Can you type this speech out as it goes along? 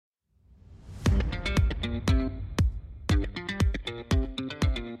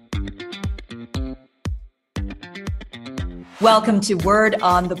Welcome to Word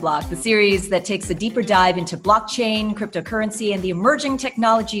on the Block, the series that takes a deeper dive into blockchain, cryptocurrency, and the emerging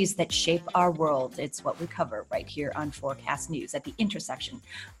technologies that shape our world. It's what we cover right here on Forecast News at the intersection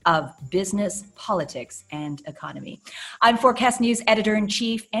of business, politics, and economy. I'm Forecast News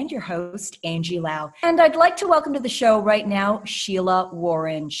editor-in-chief and your host, Angie Lau. And I'd like to welcome to the show right now, Sheila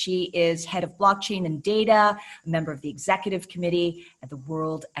Warren. She is head of blockchain and data, a member of the executive committee at the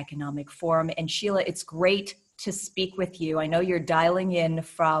World Economic Forum. And Sheila, it's great to speak with you. I know you're dialing in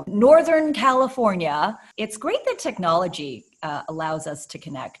from Northern California. It's great that technology allows us to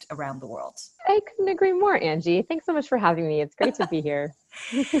connect around the world. I couldn't agree more, Angie. Thanks so much for having me. It's great to be here.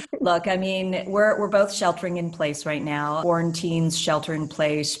 Look, I mean, we're both sheltering in place right now. Quarantines, shelter in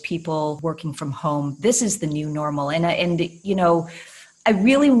place, people working from home. This is the new normal. And you know, I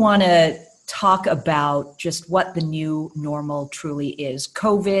really want to talk about just what the new normal truly is.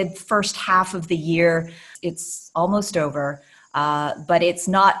 COVID, first half of the year, it's almost over, but it's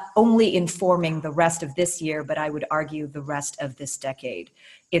not only informing the rest of this year, but I would argue the rest of this decade.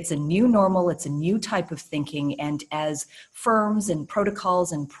 It's a new normal, it's a new type of thinking, and as firms and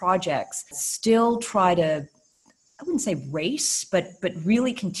protocols and projects still try to, I wouldn't say race, but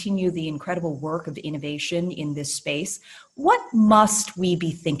really continue the incredible work of innovation in this space, what must we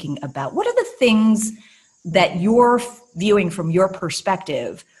be thinking about? What are the things that you're viewing from your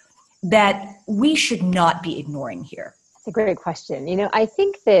perspective that we should not be ignoring here? That's a great question. You know, I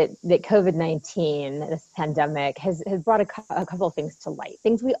think that COVID-19, this pandemic, has brought a couple of things to light.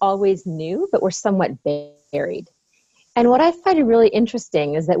 Things we always knew, but were somewhat buried. And what I find really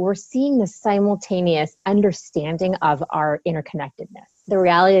interesting is that we're seeing this simultaneous understanding of our interconnectedness. The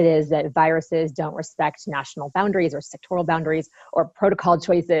reality is that viruses don't respect national boundaries or sectoral boundaries or protocol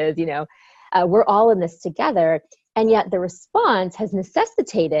choices. You know, we're all in this together. And yet the response has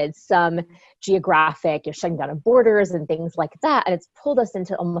necessitated some geographic, shutting down of borders and things like that. And it's pulled us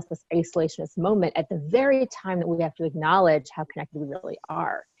into almost this isolationist moment at the very time that we have to acknowledge how connected we really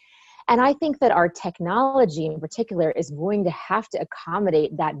are. And I think that our technology in particular is going to have to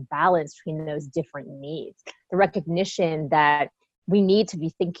accommodate that balance between those different needs. The recognition that we need to be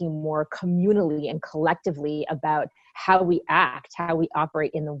thinking more communally and collectively about how we act, how we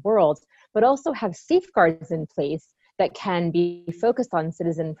operate in the world, but also have safeguards in place that can be focused on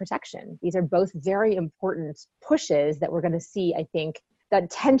citizen protection. These are both very important pushes that we're going to see, I think, that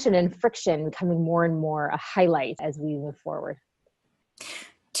tension and friction becoming more and more a highlight as we move forward.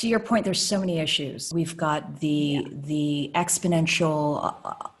 To your point, there's so many issues. We've got the exponential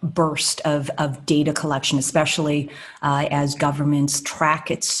burst of data collection, especially as governments track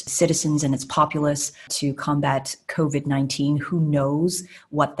its citizens and its populace to combat COVID-19. Who knows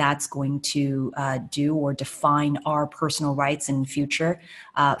what that's going to do or define our personal rights in the future.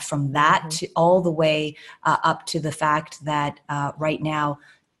 From that to all the way up to the fact that right now,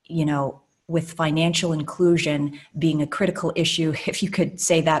 you know, with financial inclusion being a critical issue, if you could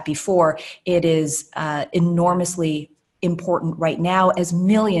say that before, it is enormously important right now as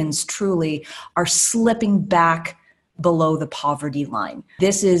millions truly are slipping back below the poverty line.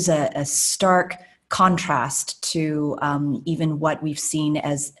 This is a stark contrast to even what we've seen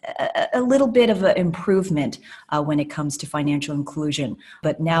as a little bit of an improvement when it comes to financial inclusion.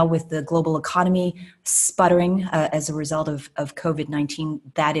 But now with the global economy sputtering as a result of COVID-19,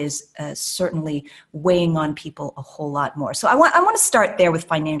 that is certainly weighing on people a whole lot more. So I want to start there with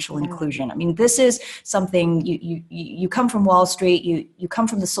financial inclusion. I mean, this is something you come from Wall Street, you come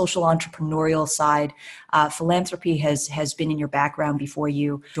from the social entrepreneurial side. Philanthropy has been in your background before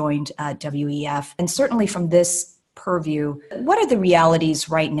you joined WEF. And certainly from this purview, what are the realities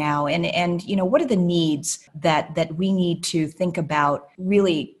right now? And you know, what are the needs that we need to think about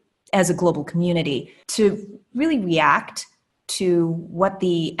really as a global community to really react to what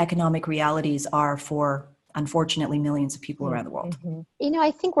the economic realities are for, unfortunately, millions of people around the world? Mm-hmm. You know,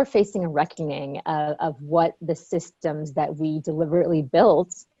 I think we're facing a reckoning of what the systems that we deliberately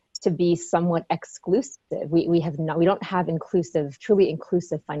built to be somewhat exclusive. We don't have truly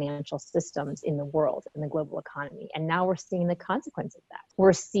inclusive financial systems in the world, in the global economy. And now we're seeing the consequence of that.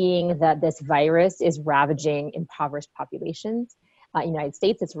 We're seeing that this virus is ravaging impoverished populations. In the United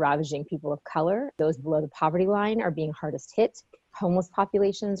States, it's ravaging people of color. Those below the poverty line are being hardest hit. Homeless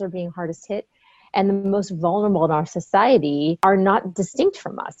populations are being hardest hit. And the most vulnerable in our society are not distinct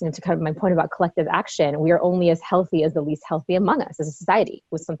from us. And to kind of my point about collective action, we are only as healthy as the least healthy among us as a society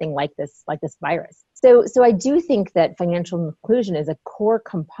with something like this virus. So I do think that financial inclusion is a core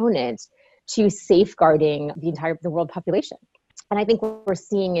component to safeguarding the world population. And I think we're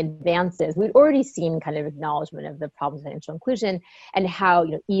seeing advances. We'd already seen kind of acknowledgement of the problems of financial inclusion and how,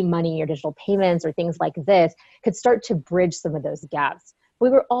 e-money or digital payments or things like this could start to bridge some of those gaps. We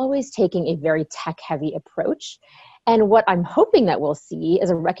were always taking a very tech-heavy approach. And what I'm hoping that we'll see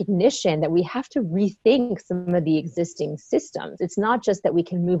is a recognition that we have to rethink some of the existing systems. It's not just that we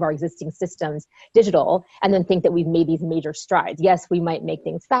can move our existing systems digital and then think that we've made these major strides. Yes, we might make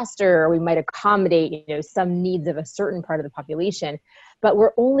things faster, or we might accommodate, some needs of a certain part of the population, but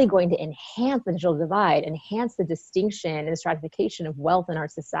we're only going to enhance the digital divide, enhance the distinction and the stratification of wealth in our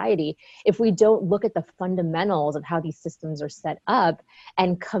society if we don't look at the fundamentals of how these systems are set up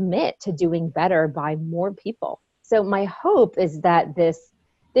and commit to doing better by more people. So my hope is that this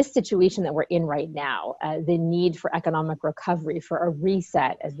situation that we're in right now, the need for economic recovery, for a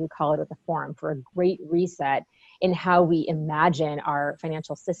reset, as we call it at the forum, for a great reset in how we imagine our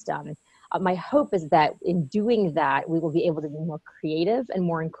financial system. My hope is that in doing that, we will be able to be more creative and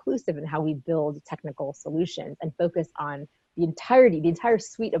more inclusive in how we build technical solutions and focus on the entire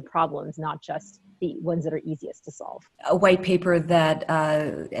suite of problems, not just the ones that are easiest to solve. A white paper that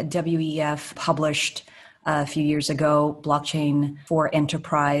WEF published a few years ago, Blockchain for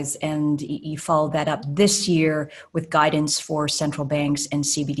Enterprise, and you followed that up this year with guidance for central banks and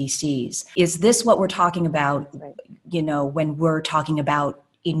CBDCs. Is this what we're talking about, when we're talking about,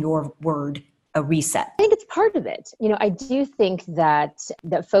 in your word, a reset? I think it's part of it. I do think that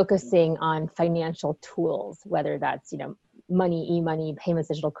focusing on financial tools, whether that's, money, e-money, payments,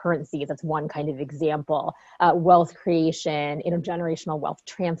 digital currencies, that's one kind of example. Wealth creation, intergenerational wealth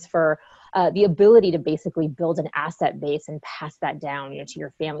transfer, the ability to basically build an asset base and pass that down, to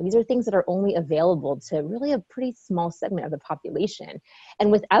your family. These are things that are only available to really a pretty small segment of the population. And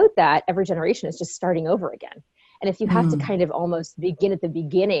without that, every generation is just starting over again. And if you have to kind of almost begin at the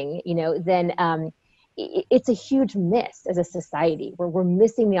beginning, then it's a huge miss as a society where we're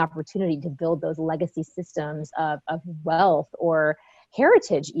missing the opportunity to build those legacy systems of wealth or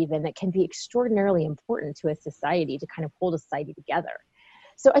heritage even that can be extraordinarily important to a society to kind of hold a society together.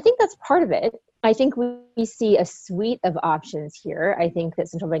 So I think that's part of it. I think we see a suite of options here. I think that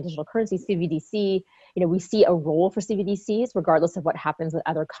central bank digital currency, CBDC, we see a role for CBDCs regardless of what happens with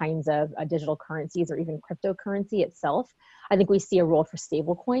other kinds of digital currencies or even cryptocurrency itself. I think we see a role for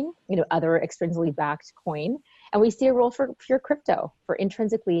stablecoin, other extrinsically backed coin. And we see a role for pure crypto, for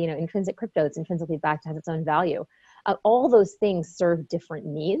intrinsic crypto that's intrinsically backed, has its own value. All those things serve different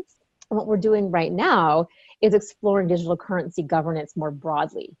needs. And what we're doing right now is exploring digital currency governance more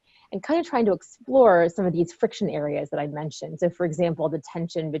broadly and kind of trying to explore some of these friction areas that I mentioned. So for example, the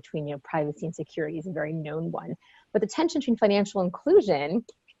tension between privacy and security is a very known one, but the tension between financial inclusion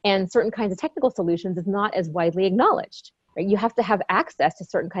and certain kinds of technical solutions is not as widely acknowledged. Right? You have to have access to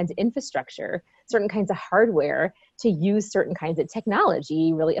certain kinds of infrastructure, certain kinds of hardware to use certain kinds of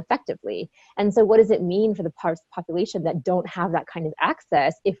technology really effectively. And so what does it mean for the parts of the population that don't have that kind of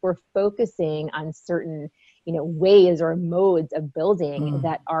access if we're focusing on certain ways or modes of building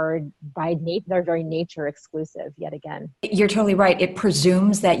that are by their very nature exclusive yet again? You're totally right. It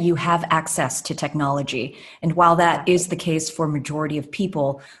presumes that you have access to technology. And while that is the case for majority of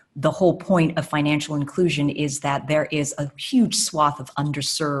people, the whole point of financial inclusion is that there is a huge swath of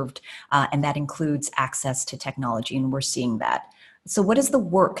underserved, and that includes access to technology. And we're seeing that. So what is the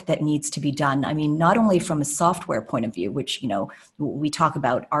work that needs to be done? I mean, not only from a software point of view, which, we talk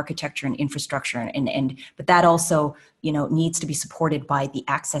about architecture and infrastructure, but that also, needs to be supported by the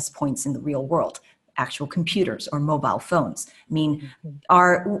access points in the real world, actual computers or mobile phones. I mean,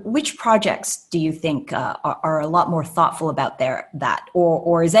 which projects do you think are a lot more thoughtful about that,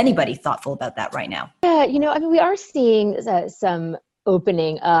 or is anybody thoughtful about that right now? Yeah, we are seeing some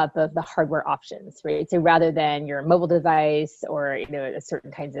opening up of the hardware options, right? So rather than your mobile device or,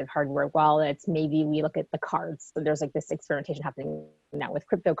 certain kinds of hardware wallets, maybe we look at the cards. So there's like this experimentation happening now with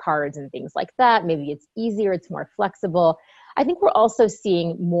crypto cards and things like that. Maybe it's easier, it's more flexible. I think we're also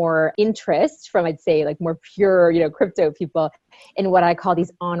seeing more interest from, I'd say, like more pure, crypto people in what I call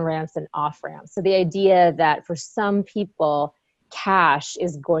these on-ramps and off-ramps. So the idea that for some people, cash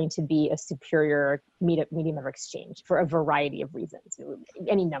is going to be a superior medium of exchange for a variety of reasons,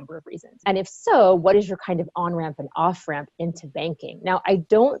 any number of reasons. And if so, what is your kind of on-ramp and off-ramp into banking? Now, I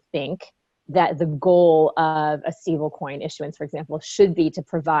don't think that the goal of a stablecoin issuance, for example, should be to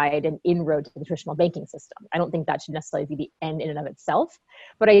provide an inroad to the traditional banking system. I don't think that should necessarily be the end in and of itself.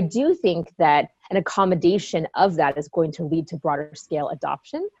 But I do think that an accommodation of that is going to lead to broader scale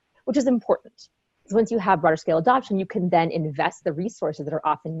adoption, which is important. So once you have broader scale adoption, you can then invest the resources that are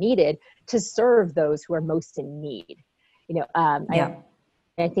often needed to serve those who are most in need.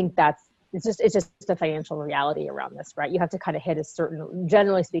 I think that's it's just a financial reality around this, right? You have to kind of hit a certain,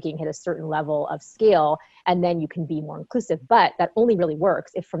 generally speaking, hit a certain level of scale, and then you can be more inclusive. But that only really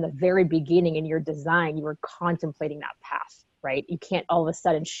works if from the very beginning in your design, you were contemplating that path, right? You can't all of a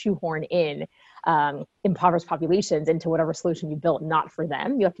sudden shoehorn in impoverished populations into whatever solution you built, not for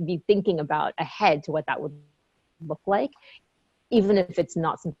them. You have to be thinking about ahead to what that would look like, even if it's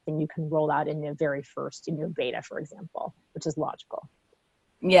not something you can roll out in the very first, in your beta, for example, which is logical.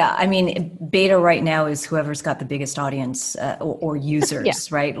 Yeah, I mean, beta right now is whoever's got the biggest audience or users,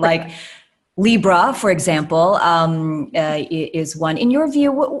 Yeah. right? Like Libra, for example, is one. In your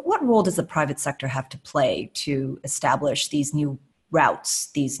view, what role does the private sector have to play to establish these new routes,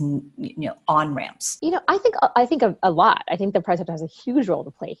 these on-ramps? I think a lot. I think the private sector has a huge role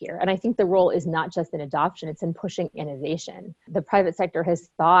to play here. And I think the role is not just in adoption, it's in pushing innovation. The private sector has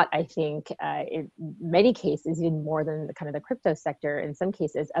thought, I think, in many cases, even more than the kind of the crypto sector, in some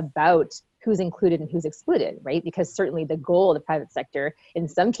cases, about who's included and who's excluded, right? Because certainly the goal of the private sector, in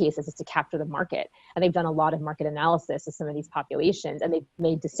some cases, is to capture the market. And they've done a lot of market analysis of some of these populations, and they've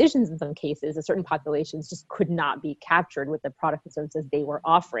made decisions in some cases that certain populations just could not be captured with the product and services they were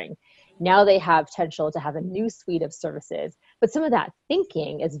offering. Now they have potential to have a new suite of services, but some of that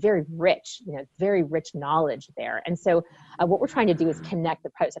thinking is very rich, very rich knowledge there. And so what we're trying to do is connect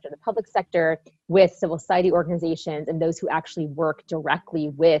the private sector, the public sector, with civil society organizations and those who actually work directly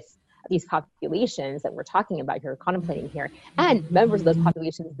with these populations that we're talking about here, contemplating here, and members of those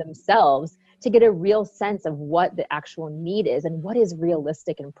populations themselves, to get a real sense of what the actual need is and what is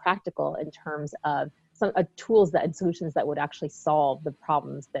realistic and practical in terms of some tools and solutions that would actually solve the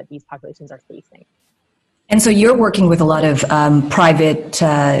problems that these populations are facing. And so you're working with a lot of private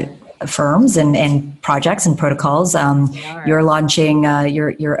firms and projects and protocols. You're launching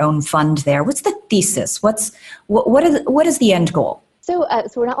your own fund there. What's the thesis? What is the end goal? So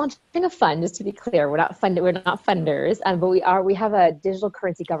we're not launching a fund, just to be clear. We're not funders, but we have a digital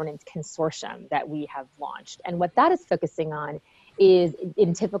currency governance consortium that we have launched. And what that is focusing on is,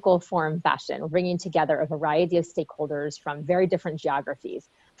 in typical forum fashion, we're bringing together a variety of stakeholders from very different geographies,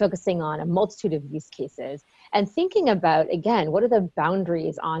 focusing on a multitude of use cases, and thinking about, again, what are the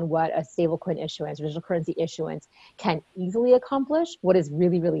boundaries on what a stablecoin issuance, digital currency issuance, can easily accomplish, what is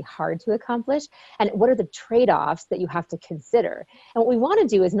really, really hard to accomplish, and what are the trade-offs that you have to consider. And what we want to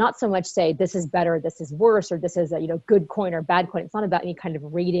do is not so much say this is better, this is worse, or this is a good coin or bad coin. It's not about any kind of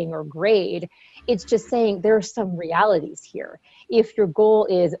rating or grade. It's just saying there are some realities here. If your goal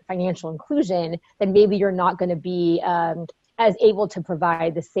is financial inclusion, then maybe you're not going to be as able to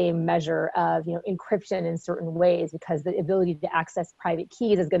provide the same measure of encryption in certain ways, because the ability to access private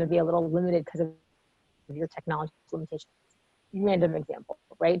keys is going to be a little limited because of your technology limitations. Random example,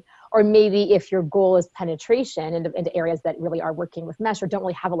 right? Or maybe if your goal is penetration into areas that really are working with mesh or don't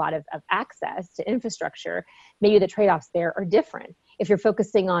really have a lot of access to infrastructure, maybe the trade-offs there are different. If you're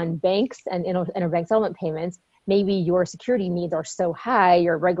focusing on banks and interbank settlement payments, maybe your security needs are so high,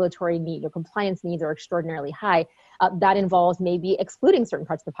 your regulatory need, your compliance needs are extraordinarily high. That involves maybe excluding certain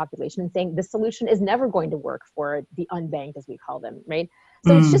parts of the population and saying this solution is never going to work for the unbanked, as we call them, right?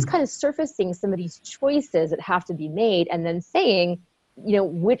 So it's just kind of surfacing some of these choices that have to be made, and then saying,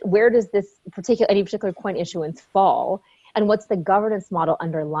 where does any particular coin issuance fall, and what's the governance model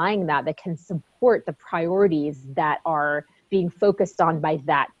underlying that can support the priorities that are being focused on by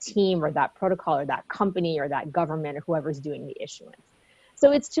that team or that protocol or that company or that government or whoever's doing the issuance.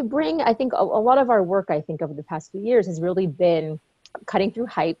 So it's to bring, I think, a lot of our work, I think, over the past few years has really been cutting through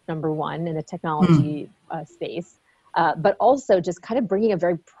hype, number one, in the technology space, but also just kind of bringing a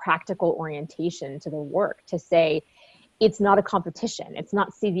very practical orientation to the work to say, it's not a competition. It's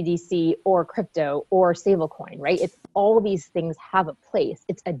not CBDC or crypto or stablecoin, right? It's all of these things have a place.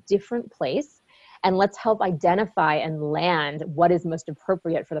 It's a different place. And let's help identify and land what is most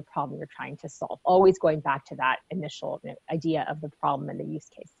appropriate for the problem you're trying to solve. Always going back to that initial idea of the problem and the use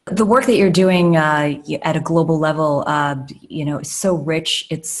case. The work that you're doing at a global level, is so rich.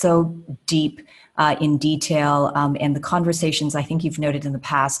 It's so deep in detail, and the conversations I think you've noted in the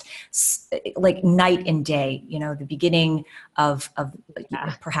past, like night and day. The beginning of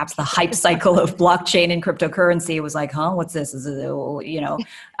perhaps the hype cycle of blockchain and cryptocurrency was like, what's this?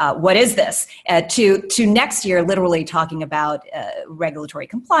 What is this? To next year, literally talking about regulatory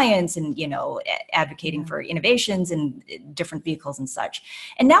compliance and advocating for innovations in different vehicles and such.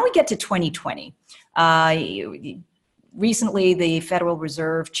 And now we get to 2020. Recently, the Federal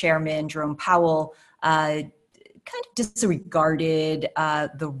Reserve Chairman, Jerome Powell, kind of disregarded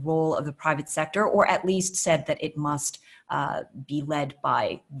the role of the private sector, or at least said that it must be led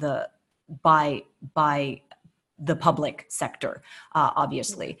by the public sector,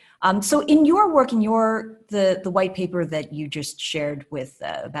 obviously. So in your work, in the white paper that you just shared with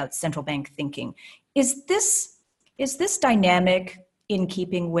about central bank thinking, is this dynamic in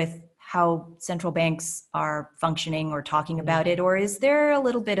keeping with how central banks are functioning or talking about it, or is there a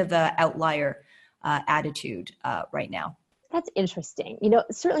little bit of an outlier attitude right now? That's interesting.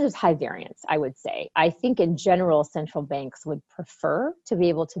 Certainly there's high variance, I would say. I think in general, central banks would prefer to be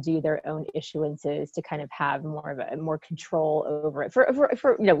able to do their own issuances to kind of have more control over it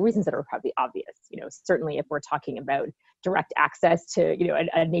for reasons that are probably obvious. Certainly if we're talking about direct access to,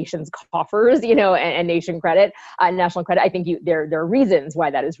 a nation's coffers, and nation credit, national credit, I think there are reasons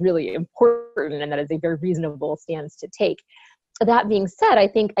why that is really important, and that is a very reasonable stance to take. That being said, I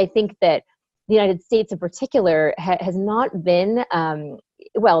think that the United States in particular has not been,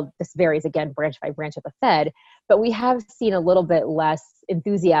 this varies again, branch by branch of the Fed, but we have seen a little bit less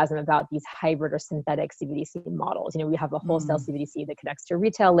enthusiasm about these hybrid or synthetic CBDC models. We have a wholesale CBDC that connects to a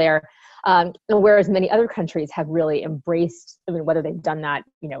retail layer, whereas many other countries have really embraced, whether they've done that,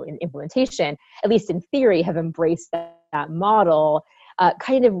 in implementation, at least in theory, have embraced that model,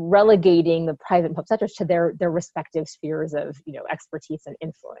 kind of relegating the private and public sectors to their respective spheres of expertise and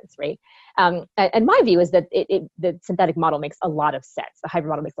influence, right? And my view is that the synthetic model makes a lot of sense. The hybrid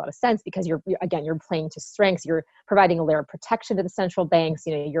model makes a lot of sense because you're playing to strengths. You're providing a layer of protection to the central banks.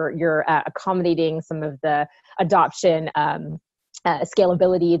 You're accommodating some of the adoption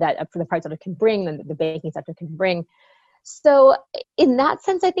scalability that the private sector can bring, and the banking sector can bring. So in that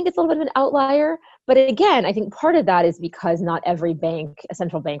sense, I think it's a little bit of an outlier. But again, I think part of that is because not every bank, a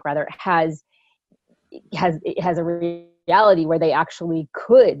central bank rather, has a reality where they actually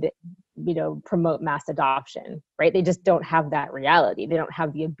could, promote mass adoption, right? They just don't have that reality. They don't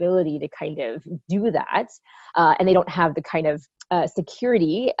have the ability to kind of do that. And they don't have the kind of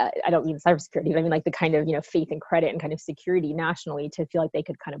security, I don't mean cybersecurity, but I mean like the kind of, faith and credit and kind of security nationally to feel like they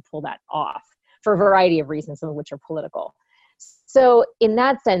could kind of pull that off, for a variety of reasons, some of which are political. So in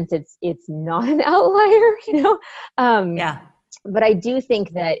that sense, it's not an outlier, Yeah. But I do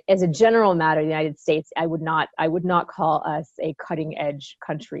think that as a general matter, the United States, I would not call us a cutting edge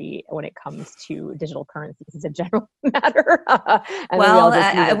country when it comes to digital currencies as a general matter. Well,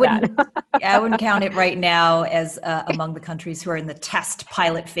 I wouldn't count it right now as among the countries who are in the test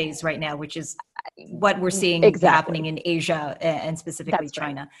pilot phase right now, which is what we're seeing happening in Asia and specifically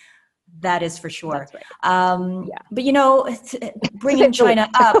China. Right. That is for sure. That's right. But bringing China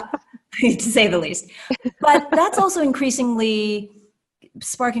up, to say the least, but that's also increasingly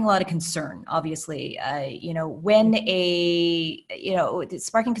sparking a lot of concern. Obviously, it's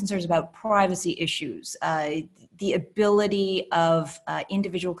sparking concerns about privacy issues, the ability of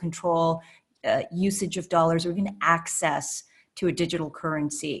individual control, usage of dollars, or even access to a digital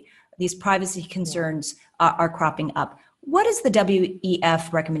currency. These privacy concerns are cropping up. What is the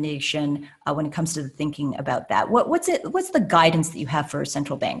WEF recommendation when it comes to the thinking about that? What's the guidance that you have for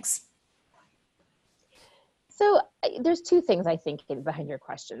central banks? So there's two things I think behind your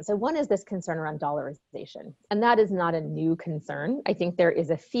question. So one is this concern around dollarization, and that is not a new concern. I think there is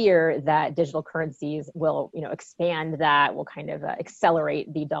a fear that digital currencies will, expand that, will kind of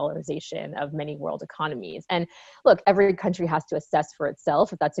accelerate the dollarization of many world economies. And look, every country has to assess for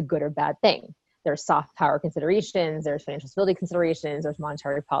itself if that's a good or bad thing. There's soft power considerations, there's financial stability considerations, there's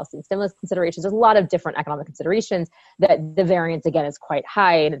monetary policy and stimulus considerations. There's a lot of different economic considerations that the variance, again, is quite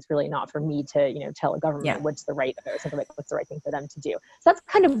high. And it's really not for me to, tell a government what's the right thing for them to do. So that's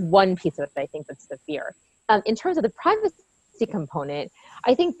kind of one piece of it, I think, that's the fear. In terms of the privacy component,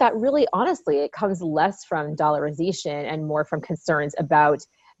 I think that really, honestly, it comes less from dollarization and more from concerns about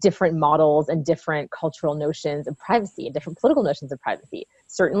different models and different cultural notions of privacy and different political notions of privacy.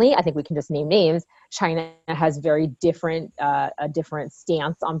 Certainly, I think we can just name names. China has very different, a different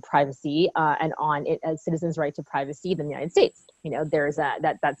stance on privacy and on it as citizens' right to privacy than the United States. There's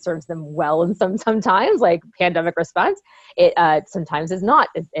that serves them well in sometimes, like pandemic response. It sometimes is not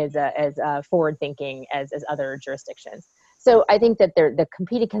as forward thinking as other jurisdictions. So I think that the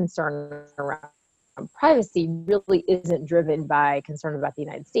competing concern around privacy really isn't driven by concern about the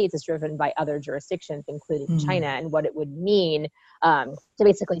United States. It's driven by other jurisdictions, including China, and what it would mean to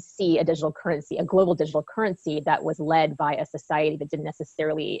basically see a global digital currency that was led by a society that didn't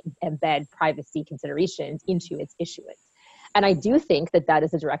necessarily embed privacy considerations into its issuance. And I do think that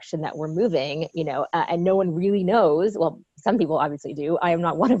is the direction that we're moving, and no one really knows. Well, some people obviously do. I am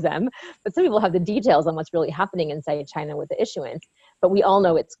not one of them, but some people have the details on what's really happening inside China with the issuance. But we all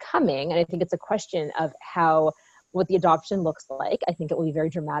know it's coming. And I think it's a question of what the adoption looks like. I think it will be very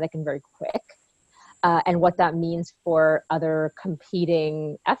dramatic and very quick. and what that means for other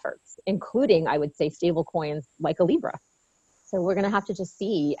competing efforts, including, I would say, stable coins like a Libra. So we're going to have to just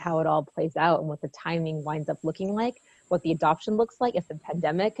see how it all plays out and what the timing winds up looking like, what the adoption looks like. If the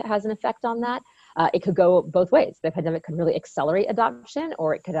pandemic has an effect on that, it could go both ways. The pandemic could really accelerate adoption,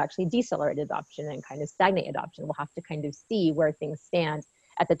 or it could actually decelerate adoption and kind of stagnate adoption. We'll have to kind of see where things stand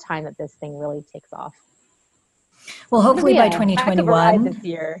at the time that this thing really takes off. Well, hopefully by Heck of a ride 2021. this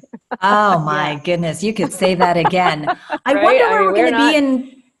year. Oh my Yeah. goodness, you could say that again. I Right? wonder I where mean, we're going to be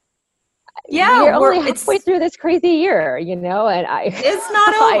in. Yeah, we're only halfway through this crazy year, and it's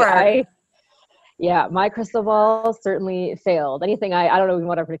not over. Yeah, my crystal ball certainly failed. Anything I don't know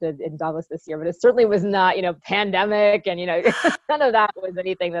what I predicted in Davos this year, but it certainly was not, pandemic and, none of that was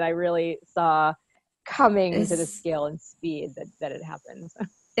anything that I really saw coming to the scale and speed that it happened.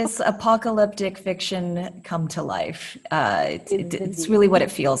 It's apocalyptic fiction come to life. It's really what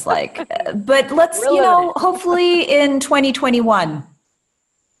it feels like. But let's, hopefully in 2021,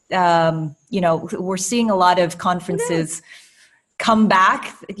 we're seeing a lot of conferences come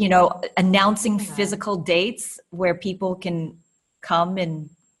back, announcing physical dates where people can come and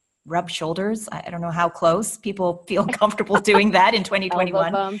rub shoulders. I don't know how close people feel comfortable doing that in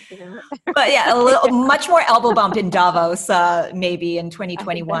 2021. Elbow bump, But yeah, much more elbow bump in Davos, maybe in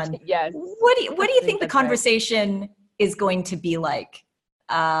 2021. Yes. What do you think the conversation is going to be like?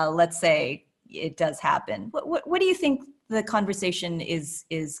 Let's say it does happen. What do you think the conversation is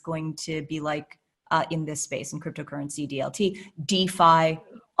going to be like in this space, in cryptocurrency, DLT, DeFi,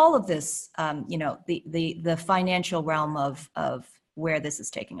 all of this? The financial realm of where this is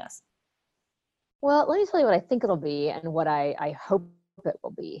taking us. Well, let me tell you what I think it'll be and what I hope it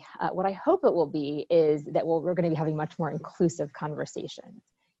will be. What I hope it will be is that we're going to be having much more inclusive conversations.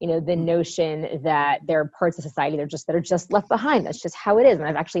 The notion that there are parts of society that are just left behind. That's just how it is. And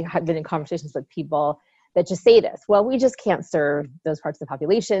I've actually been in conversations with people that just say this, well, we just can't serve those parts of the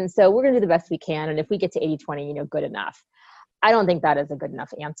population, so we're going to do the best we can. And if we get to 80-20, good enough. I don't think that is a good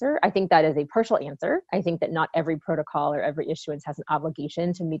enough answer. I think that is a partial answer. I think that not every protocol or every issuance has an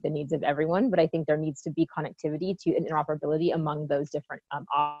obligation to meet the needs of everyone, but I think there needs to be connectivity to interoperability among those different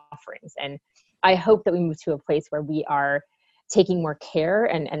offerings. And I hope that we move to a place where we are taking more care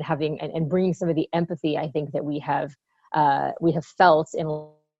and having and bringing some of the empathy I think that we have felt in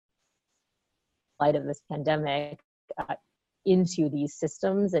light of this pandemic into these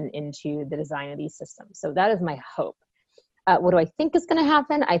systems and into the design of these systems. So that is my hope. What do I think is going to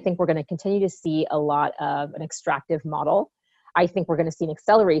happen? I think we're going to continue to see a lot of an extractive model. I think we're going to see an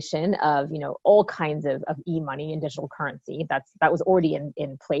acceleration of, all kinds of e-money and digital currency. That was already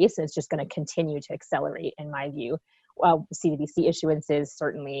in place, and it's just going to continue to accelerate, in my view. CBDC issuances,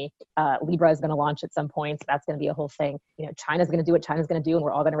 certainly. Libra is going to launch at some point, so that's going to be a whole thing. China's going to do what China's going to do, and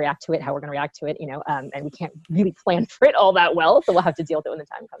we're all going to react to it, how we're going to react to it, and we can't really plan for it all that well, so we'll have to deal with it when the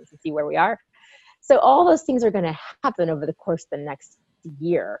time comes and see where we are. So all those things are going to happen over the course of the next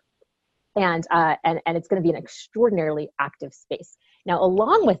year. And it's going to be an extraordinarily active space. Now,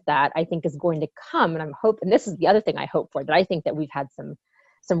 along with that, I think is going to come, and I'm hoping, and this is the other thing I hope for, that I think that we've had some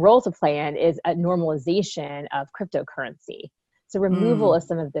role to play in, is a normalization of cryptocurrency. So removal of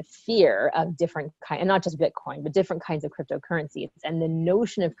some of the fear of different kinds, and not just Bitcoin, but different kinds of cryptocurrencies, and the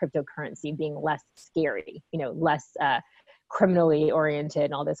notion of cryptocurrency being less scary, less criminally oriented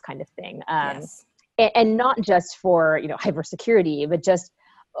and all this kind of thing. Yes. And not just for, hypersecurity, but just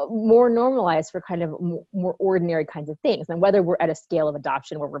more normalized for kind of more ordinary kinds of things. And whether we're at a scale of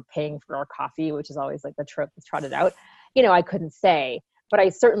adoption where we're paying for our coffee, which is always like the trope that's trotted out, I couldn't say. But I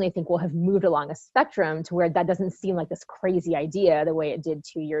certainly think we'll have moved along a spectrum to where that doesn't seem like this crazy idea the way it did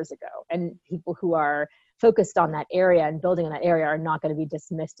 2 years ago. And people who are focused on that area and building in that area are not going to be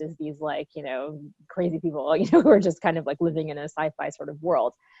dismissed as these crazy people, who are just kind of like living in a sci-fi sort of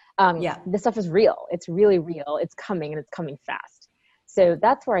world. This stuff is real. It's really real. It's coming, and it's coming fast. So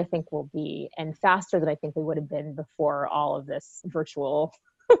that's where I think we'll be, and faster than I think we would have been before all of this virtual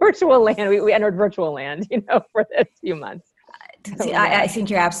land. We entered virtual land, for this few months. I think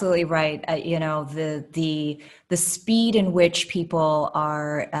you're absolutely right. The speed in which people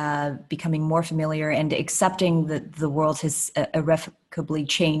are becoming more familiar and accepting that the world has irrevocably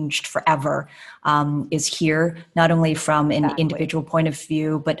changed forever is here, not only from an individual point of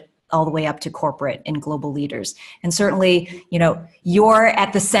view, but all the way up to corporate and global leaders. And certainly, you're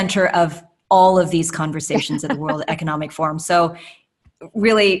at the center of all of these conversations at the World Economic Forum. So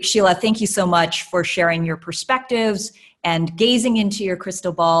really, Sheila, thank you so much for sharing your perspectives and gazing into your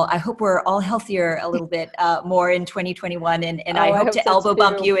crystal ball. I hope we're all healthier a little bit more in 2021. And I hope to elbow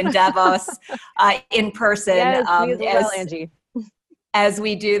bump you in Davos in person. Yes, Angie. As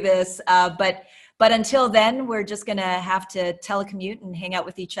we do this. But But until then, we're just going to have to telecommute and hang out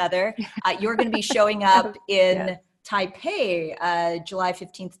with each other. You're going to be showing up in Taipei, July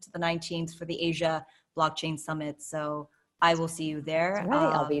 15th to the 19th for the Asia Blockchain Summit. So I will see you there. That's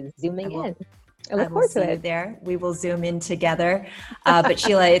right. I'll be zooming in. I look forward to it. There, we will zoom in together. But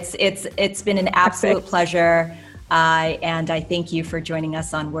Sheila, it's been an absolute pleasure. And I thank you for joining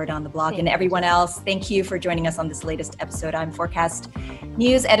us on Word on the Block. And everyone else, thank you for joining us on this latest episode. I'm Forecast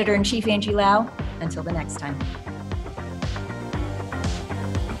News Editor-in-Chief Angie Lau. Until the next time.